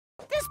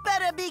This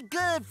better be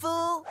good,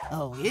 fool.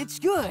 Oh, it's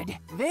good.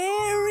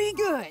 Very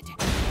good.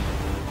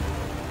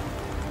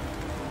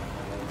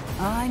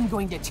 I'm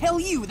going to tell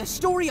you the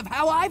story of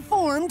how I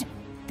formed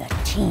the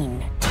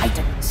Teen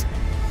Titans.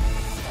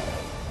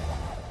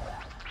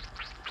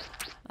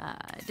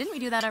 Didn't we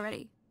do that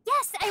already?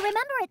 Yes, I remember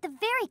it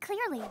very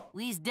clearly.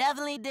 We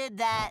definitely did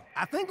that.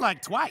 I think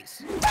like twice.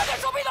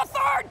 This will be the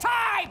third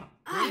time!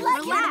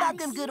 What about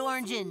them good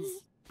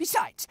oranges?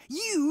 Besides,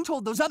 you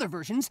told those other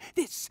versions,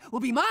 this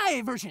will be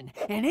my version,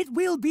 and it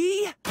will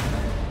be...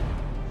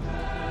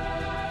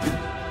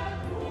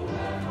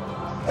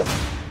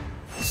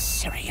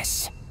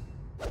 serious.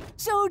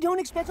 So don't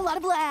expect a lot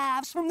of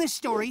laughs from this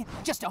story,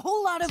 just a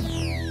whole lot of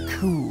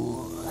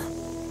cool.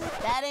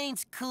 That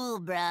ain't cool,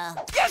 bro.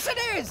 Yes, it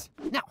is!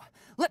 Now,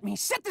 let me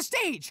set the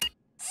stage.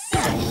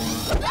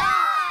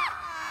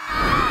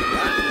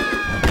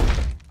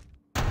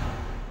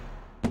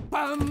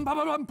 Bum, bum,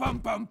 bum, bum,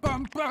 bum,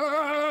 bum,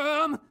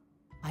 bum.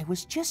 I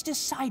was just a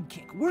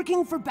sidekick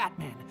working for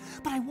Batman,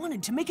 but I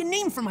wanted to make a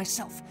name for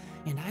myself,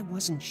 and I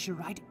wasn't sure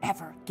I'd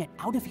ever get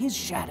out of his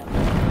shadow.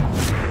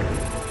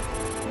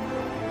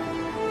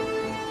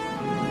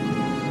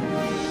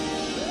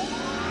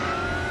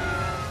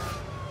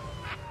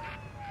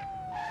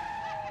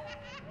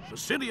 The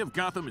city of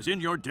Gotham is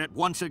in your debt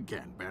once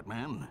again,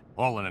 Batman.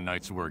 All in a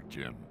night's work,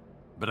 Jim.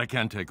 But I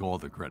can't take all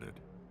the credit.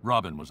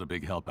 Robin was a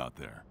big help out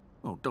there.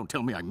 Oh, don't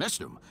tell me I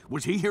missed him.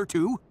 Was he here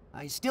too?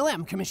 I still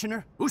am,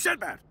 Commissioner. Who said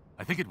that?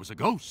 I think it was a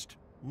ghost.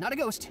 Not a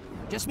ghost,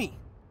 just me.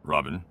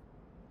 Robin,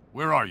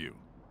 where are you?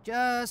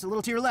 Just a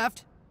little to your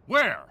left.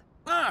 Where?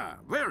 Ah,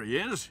 there he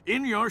is,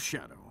 in your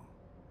shadow.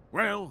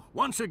 Well,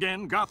 once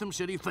again, Gotham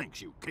City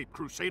thanks you, Cape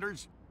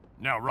Crusaders.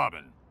 Now,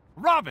 Robin.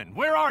 Robin,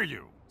 where are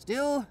you?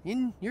 Still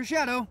in your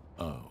shadow.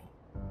 Oh.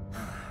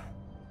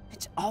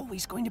 It's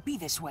always going to be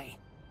this way.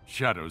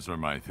 Shadows are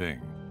my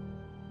thing.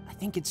 I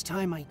think it's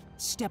time I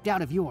stepped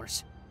out of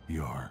yours.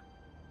 You're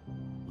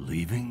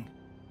leaving?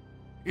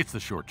 It's the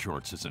short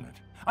shorts, isn't it?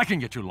 I can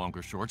get you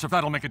longer shorts if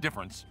that'll make a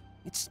difference.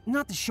 It's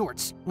not the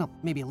shorts. Well,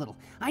 maybe a little.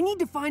 I need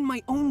to find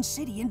my own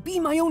city and be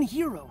my own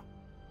hero.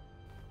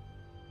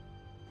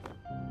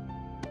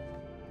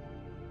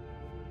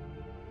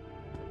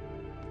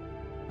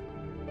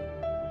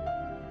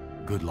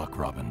 Good luck,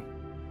 Robin.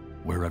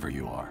 Wherever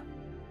you are.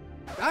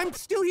 I'm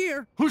still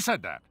here. Who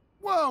said that?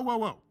 Whoa, whoa,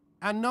 whoa.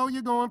 I know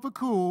you're going for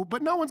cool,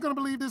 but no one's gonna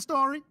believe this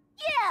story.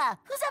 Yeah,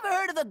 who's ever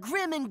heard of a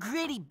grim and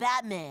gritty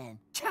Batman?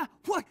 Tja,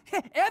 what?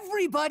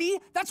 Everybody?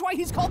 That's why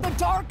he's called the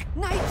Dark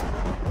Knight.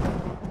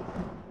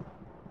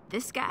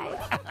 This guy?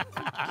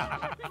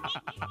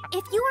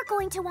 If you are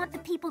going to want the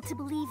people to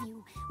believe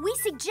you, we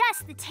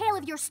suggest the tale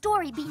of your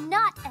story be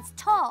not as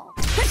tall.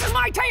 This is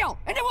my tale,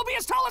 and it will be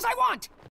as tall as I want.